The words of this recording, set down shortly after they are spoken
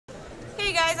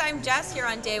guys, I'm Jess here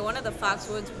on day one of the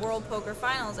Foxwoods World Poker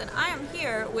Finals, and I am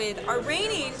here with our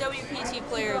reigning WPT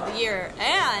Player of the Year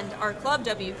and our Club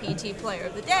WPT Player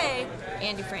of the Day,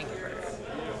 Andy Frankenberger.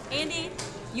 Andy,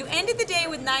 you ended the day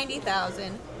with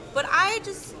 90,000, but I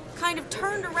just kind of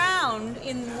turned around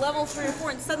in level 3 or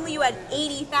 4, and suddenly you had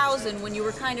 80,000 when you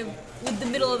were kind of with the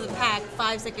middle of the pack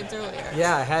 5 seconds earlier.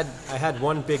 Yeah, I had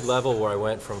one big level where I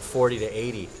went from 40 to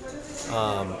 80.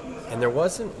 And there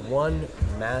wasn't one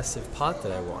massive pot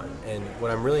that I won. And what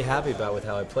I'm really happy about with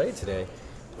how I played today,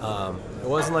 it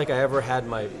wasn't like I ever had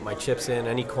my chips in,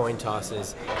 any coin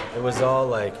tosses. It was all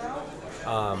like,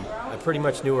 I pretty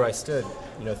much knew where I stood,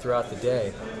 throughout the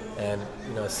day. And,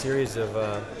 a series of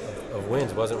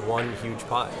wins wasn't one huge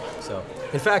pot. So,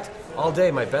 in fact, all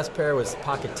day my best pair was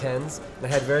pocket tens, and I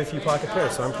had very few pocket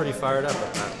pairs, so I'm pretty fired up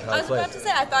at how I played. I was about to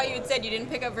say, I thought you had said you didn't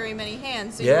pick up very many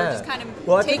hands, so yeah. you were just kind of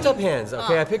Well, I picked up hands,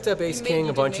 okay? I picked up ace-king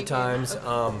a bunch of times.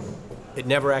 Okay. It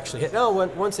never actually hit. No,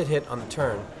 once it hit on the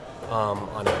turn,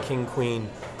 on a king-queen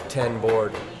 10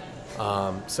 board.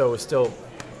 So it was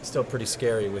still pretty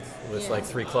scary with like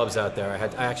 3 clubs out there.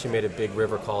 I actually made a big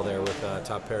river call there with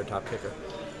top pair, top picker.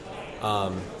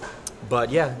 But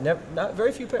yeah, not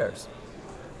very few pairs.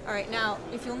 All right, now,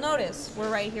 if you'll notice, we're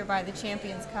right here by the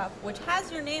Champions Cup, which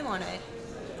has your name on it.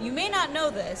 You may not know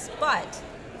this, but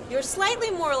you're slightly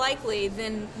more likely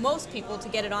than most people to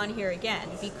get it on here again,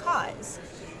 because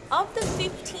of the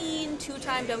 15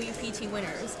 two-time WPT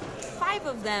winners, 5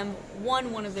 of them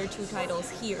won one of their 2 titles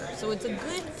here. So it's a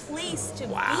good place to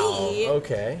be.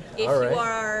 Okay. If all right. you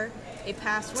are a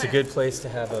past winner. It's a good place to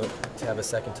have a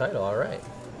second title. All right.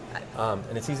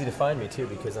 And it's easy to find me too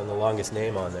because I'm the longest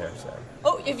name on there. So.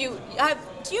 Oh, if you have,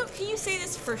 can you say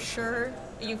this for sure?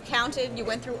 You've counted. You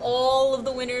went through all of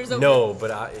the winners. No,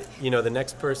 but the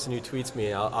next person who tweets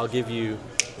me, I'll give you.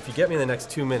 If you get me in the next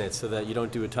 2 minutes, so that you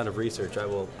don't do a ton of research, I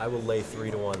will lay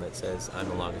 3 to 1 that says I'm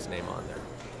the longest name on there.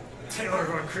 Taylor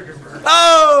von Frankenberger.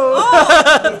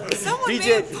 Oh! Someone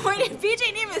BJ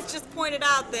Nemeth just pointed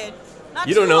out that.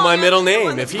 You don't know my middle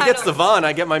name. If he gets the Von,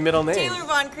 I get my middle name. Taylor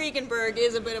von Frankenberger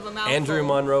is a bit of a mouthful. Andrew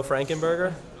Monroe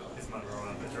Frankenberger. Is Monroe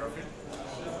on the trophy?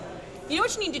 You know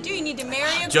what you need to do? You need to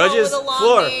marry a girl Judges, with a long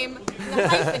floor. name and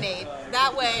hyphenate.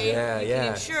 That way you can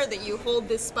yeah. ensure that you hold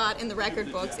this spot in the record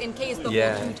books in case the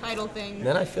whole 2 title thing And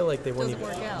then I feel like they wouldn't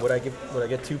doesn't work out. Would I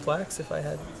get 2 plaques if I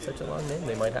had such a long name?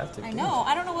 They might have to. I know.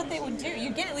 I don't know what they would do.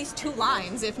 You'd get at least 2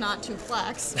 lines, if not 2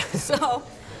 plaques. So,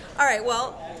 all right,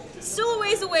 well, still a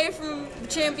ways away from the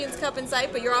Champions Cup in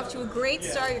sight, but you're off to a great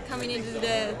start. You're coming into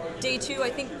the day 2, I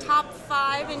think top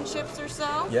 5 in chips or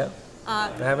so. Yeah. I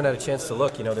haven't had a chance to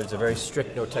look. There's a very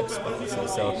strict no text policy,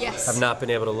 so yes. I've not been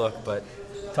able to look, but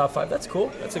top 5, that's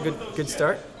cool. That's a good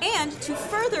start. And to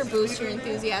further boost your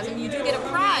enthusiasm, you do get a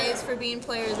prize for being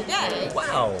Player of the Day.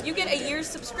 Wow. You get a year's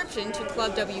subscription to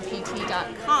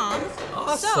ClubWPT.com.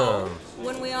 Awesome. So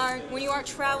when you aren't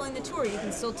traveling the tour, you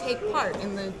can still take part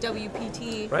in the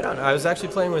WPT. Right on. I was actually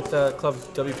playing with Club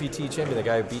WPT champion, the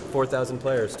guy who beat 4,000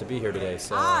 players to be here today.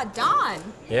 So. Don.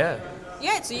 Yeah.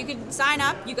 Yeah, so you could sign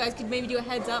up. You guys could maybe do a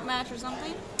heads-up match or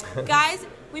something. Guys,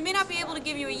 we may not be able to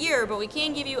give you a year, but we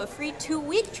can give you a free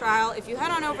 2-week trial if you head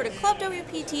on over to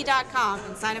ClubWPT.com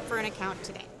and sign up for an account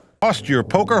today. Lost your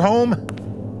poker home?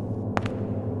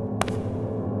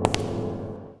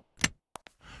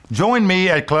 Join me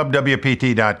at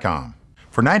ClubWPT.com.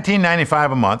 For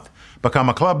 $19.95 a month, become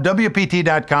a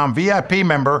ClubWPT.com VIP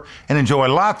member and enjoy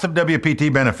lots of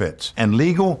WPT benefits and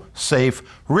legal, safe,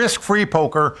 risk-free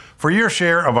poker for your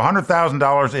share of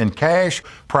 $100,000 in cash,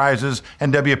 prizes,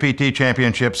 and WPT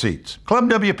championship seats.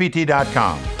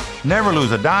 ClubWPT.com. Never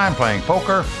lose a dime playing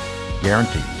poker,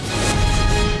 guaranteed.